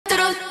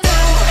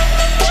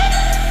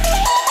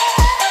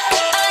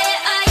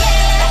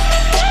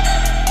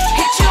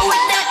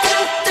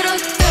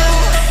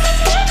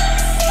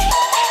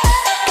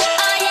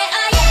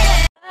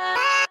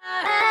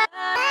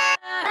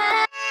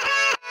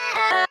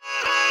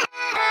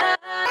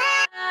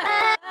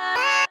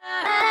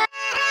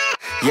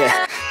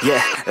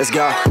yeah, let's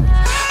go.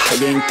 I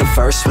ain't the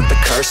first with the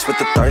curse, with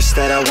the thirst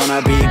that I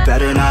wanna be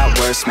better, not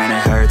worse, man it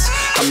hurts.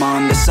 I'm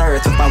on this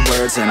earth with my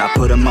words and I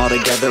put them all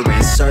together,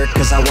 insert,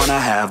 cause I wanna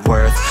have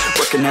worth.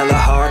 Working hella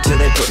hard till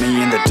they put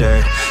me in the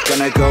dirt.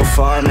 Gonna go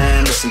far,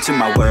 man, listen to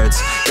my words.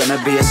 Gonna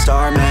be a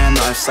star, man,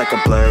 life's like a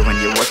blur. When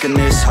you're working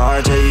this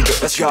hard till you get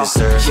what you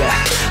deserve. Yeah,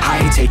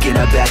 I ain't taking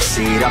a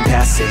backseat, I'm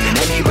passing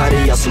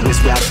anybody else who is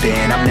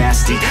rapping. I'm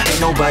nasty, ain't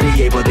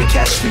nobody able to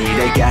catch me.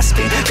 They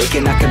gasping, they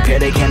cannot compare,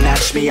 they can't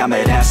match me. I'm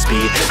at half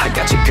speed, I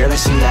got your girl and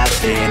she laughing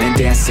and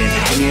dancing,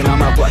 hanging on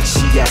my butt,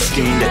 she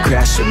asking to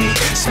crash with me,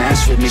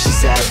 smash with me. She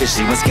savage,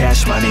 she wants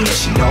cash money and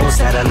she knows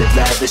that I live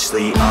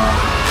lavishly.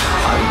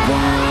 I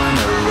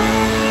wanna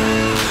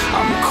live,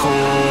 I'm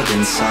cold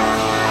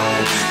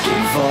inside,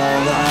 give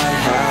all I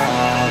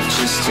have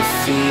just to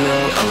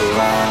feel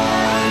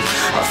alive.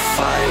 I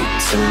fight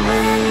to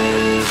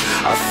live,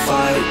 I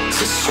fight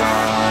to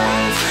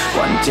strive.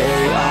 One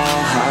day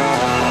I'll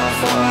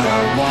have what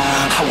I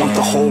want. I want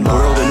the whole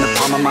world in the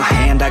palm of my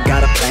hand. I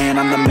got a plan,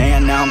 I'm the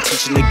man, now I'm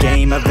teaching the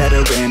game. A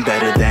veteran,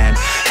 better than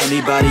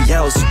anybody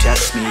else who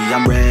tests me.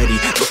 I'm ready,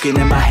 looking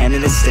at my hand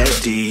and it's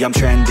steady. I'm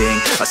trending,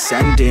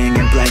 ascending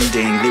and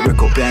blending,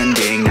 lyrical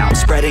bending. Now I'm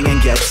spreading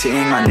and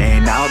getting my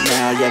name out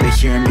now. Yeah, they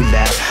hearing me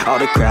laugh, all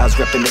the crowds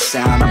repping the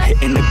sound. I'm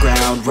hitting the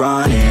ground,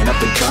 running,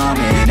 up and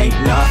coming, ain't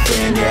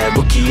nothing. Yeah,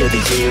 rookie of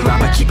the year,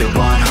 I'ma keep it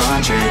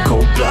 100.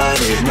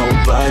 Cold-blooded, no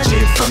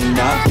budget, from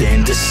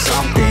nothing to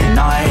something.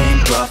 I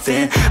ain't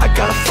bluffing, I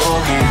got a full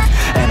hand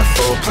and a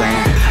full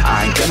plan.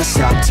 I ain't gonna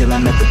stop till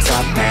I'm at the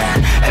top,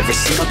 man. Every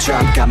single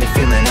drop got me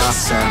feeling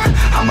awesome.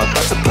 I'm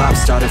about to pop,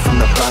 started from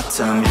the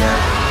bottom,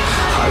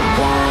 yeah. I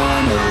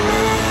wanna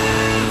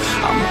live,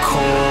 I'm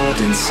cold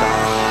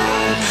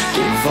inside,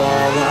 give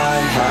all I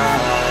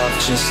have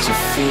just to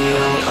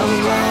feel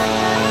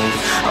alive.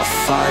 I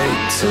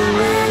fight to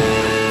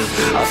live,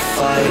 I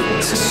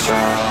fight to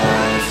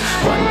strive.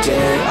 One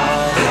day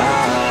I'll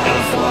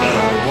have what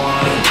I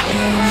want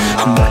in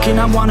life. I'm working,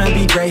 I wanna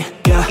be great,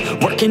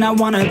 yeah. Working, I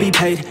wanna be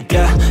paid,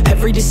 yeah.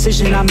 Every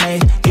decision I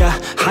made, yeah.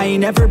 I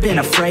ain't ever been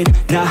afraid,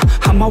 nah.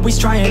 I'm always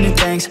trying new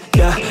things,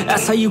 yeah.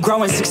 That's how you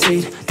grow and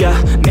succeed, yeah.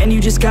 Man,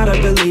 you just gotta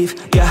believe,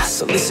 yeah.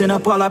 So listen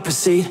up while I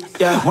proceed,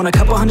 yeah. Want a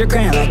couple $100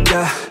 grand, like,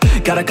 yeah.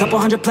 Got a couple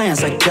hundred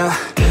plans, like, yeah.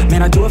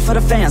 Man, I do it for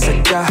the fans,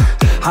 like, yeah.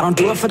 I don't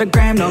do it for the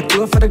gram, no.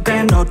 Do it for the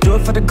gram, no. Do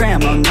it for the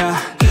gram, oh, nah.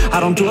 I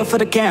don't do it for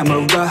the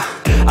camera,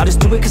 I just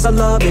do it cause I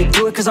love it,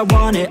 do it cause I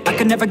want it. I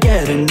can never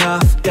get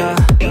enough, yeah.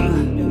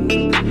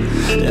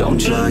 Don't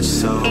judge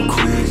so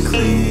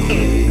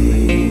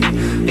quickly,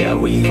 yeah,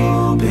 we've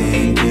all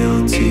been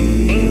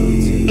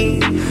guilty,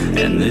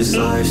 and this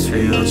life's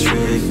real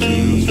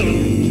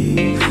tricky.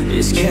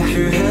 Just keep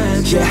your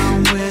head down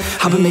with me.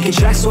 I've been making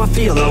tracks so I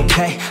feel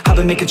okay, I've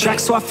been making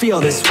tracks so I feel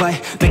this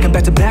way. Make them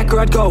back to back or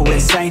I'd go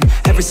insane.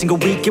 Every single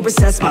week it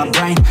resets my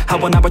brain. I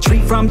will not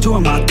retreat from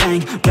doing my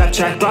thing. Rap,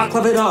 track, rock,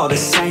 love it all the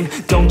same.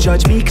 Don't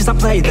judge me cause I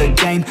play the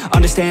game.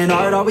 Understand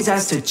art always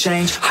has to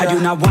change. I do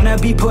not wanna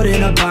be put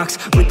in a box.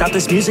 Without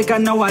this music I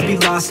know I'd be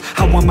lost.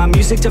 I want my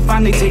music to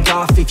finally take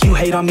off. If you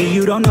hate on me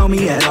you don't know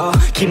me at all.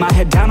 Keep my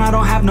head down, I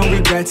don't have no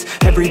regrets.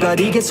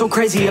 Everybody gets so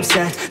crazy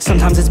upset.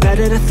 Sometimes it's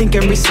better to think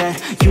and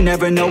reset. You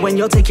never know when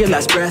you'll take your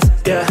last breath,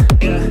 yeah.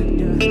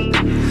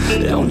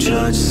 Don't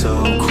judge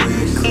so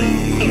quickly,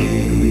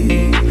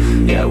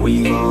 yeah,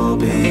 we've all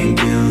been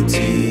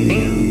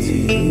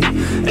guilty,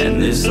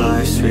 and this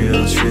life's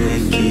real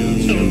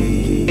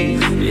tricky.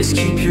 Just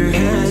keep your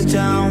head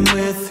down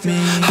with me.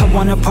 I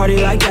wanna party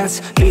like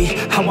Gatsby,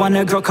 I want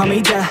a girl call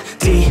me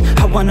daddy,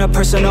 I want a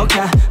personal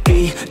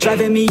cabby,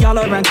 driving me all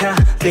around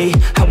Cali.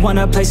 I want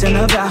a place in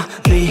the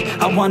valley,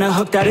 I want a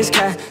hook that is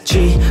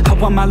catchy, I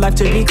want my life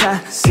to be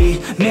classy.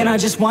 Man, I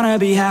just wanna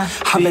be happy.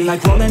 I've been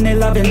like rolling, they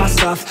loving my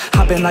stuff.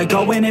 I've been like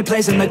going and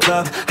plays in the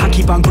club. I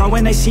keep on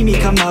growing, they see me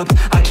come up.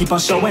 I keep on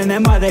showing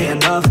them why they in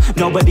love.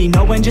 Nobody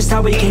knowing just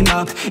how we came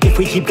up. If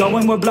we keep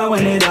going, we're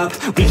blowing it up.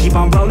 We keep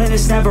on rolling,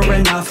 it's never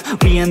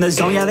enough. We in the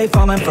zone, yeah, they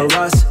falling for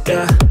us,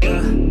 yeah.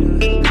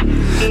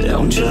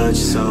 Don't judge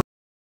so.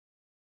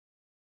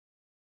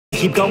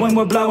 Keep going,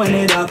 we're blowing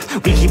it up.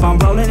 We keep on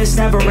rolling, it's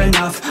never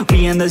enough.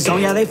 We in the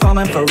zone, yeah, they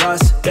falling for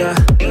us, yeah.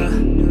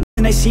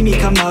 And they see me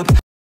come up.